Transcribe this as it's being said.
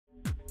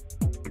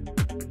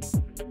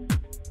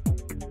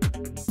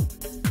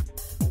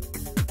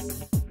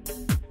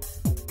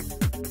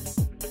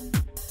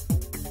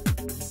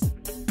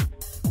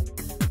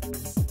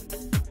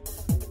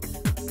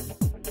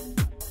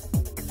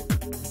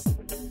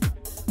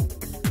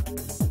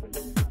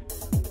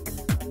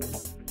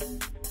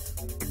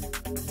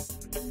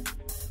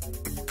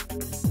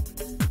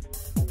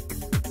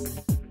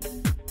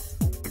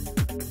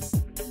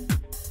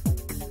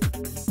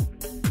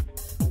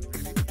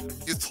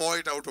Thaw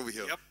it out over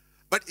here. Yep.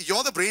 But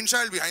you're the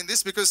brainchild behind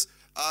this because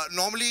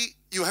normally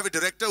you have a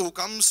director who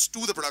comes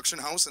to the production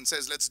house and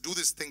says, let's do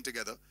this thing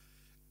together.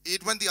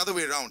 It went the other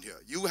way around here.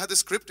 You had the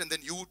script and then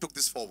you took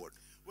this forward.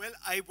 Well,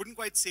 I wouldn't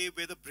quite say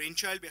we're the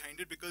brainchild behind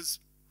it because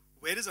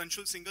where is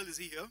Anshul Singhal? Is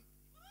he here?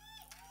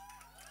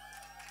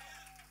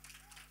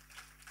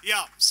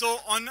 Yeah, so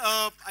on,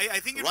 I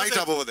think it right was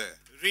up over there.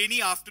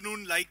 Rainy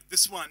afternoon like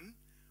this one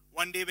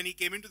day when he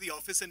came into the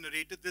office and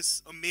narrated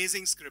this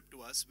amazing script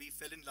to us, we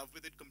fell in love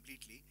with it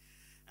completely.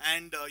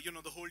 And, you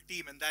know, the whole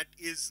team, and that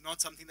is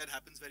not something that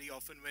happens very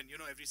often when, you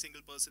know, every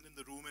single person in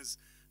the room is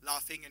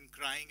laughing and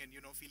crying and,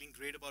 you know, feeling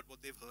great about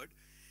what they've heard.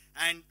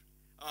 And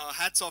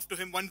hats off to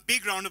him. One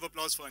big round of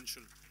applause for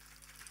Anshul.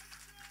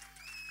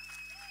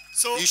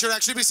 So, he should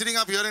actually be sitting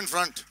up here in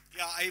front.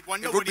 Yeah, I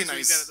wonder it what would be he's doing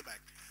nice. there at the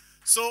back.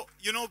 So,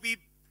 you know,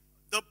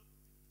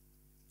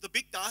 the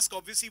big task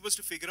obviously was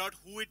to figure out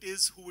who it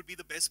is who would be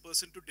the best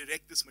person to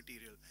direct this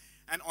material.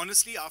 And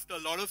honestly, after a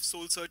lot of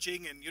soul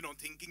searching and, you know,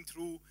 thinking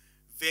through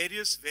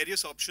various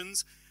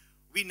options,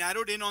 we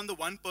narrowed in on the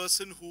one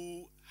person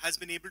who has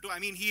been able to, I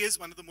mean, he is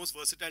one of the most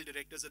versatile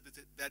directors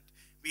that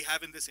we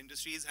have in this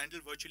industry. He's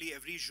handled virtually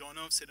every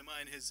genre of cinema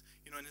in his,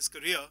 you know, in his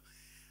career.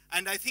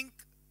 And I think,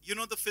 you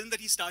know, the film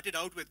that he started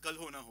out with, Kal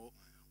Ho Na Ho,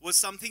 was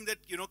something that,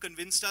 you know,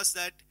 convinced us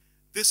that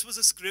this was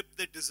a script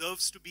that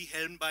deserves to be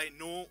helmed by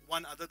no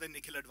one other than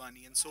Nikhil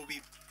Advani. And so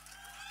we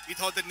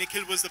thought that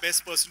Nikhil was the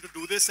best person to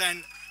do this.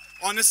 And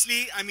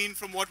honestly, I mean,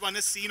 from what one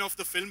has seen of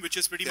the film, which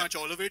is pretty much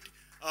all of it,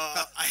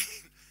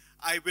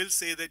 I will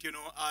say that, you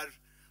know,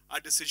 our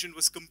decision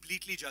was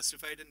completely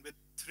justified, and we're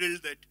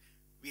thrilled that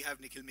we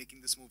have Nikhil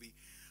making this movie.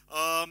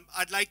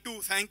 I'd like to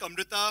thank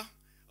Amrita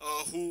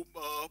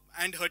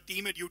and her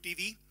team at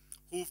UTV,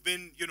 who've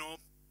been, you know,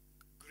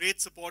 great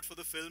support for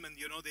the film, and,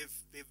 you know,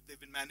 they've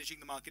been managing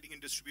the marketing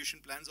and distribution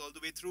plans all the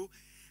way through.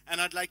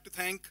 And I'd like to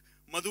thank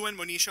Madhu and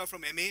Monisha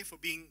from MA for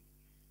being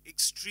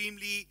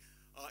extremely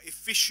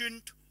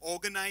efficient,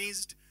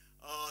 organized,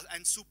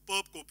 and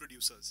superb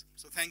co-producers.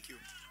 So thank you.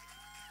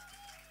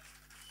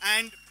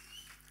 And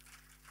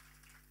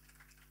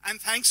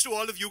thanks to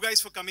all of you guys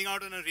for coming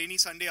out on a rainy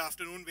Sunday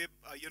afternoon.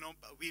 You know,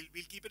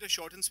 we'll keep it as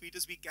short and sweet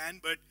as we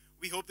can, but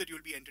we hope that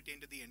you'll be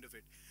entertained at the end of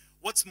it.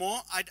 What's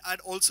more, I'd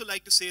also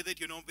like to say that,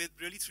 you know, we're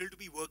really thrilled to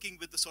be working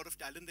with the sort of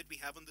talent that we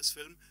have on this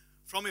film,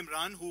 from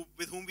Imran,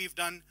 with whom we've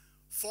done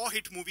 4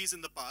 hit movies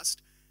in the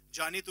past,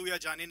 Jaane Tu Ya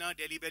Jaane Na,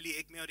 Delhi Belly,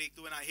 Ek Mein Aur Ek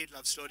Tu, and I Hate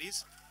Love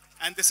Stories.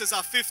 And this is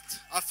our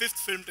fifth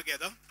film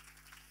together.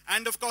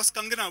 And of course,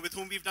 Kangana, with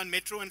whom we've done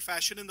Metro and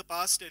Fashion in the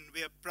past, and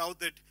we are proud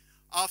that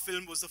our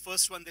film was the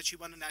first one that she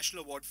won a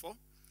national award for.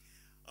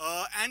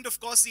 And of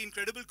course, the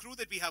incredible crew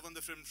that we have on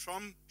the film,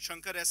 from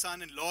Shankar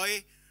Ehsan and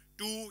Loy,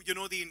 to, you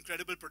know, the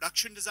incredible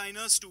production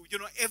designers, to, you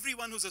know,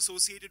 everyone who's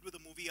associated with the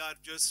movie are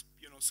just,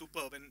 you know,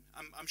 superb. And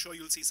I'm sure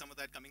you'll see some of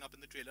that coming up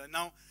in the trailer.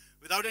 Now,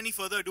 without any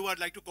further ado, I'd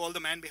like to call the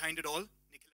man behind it all.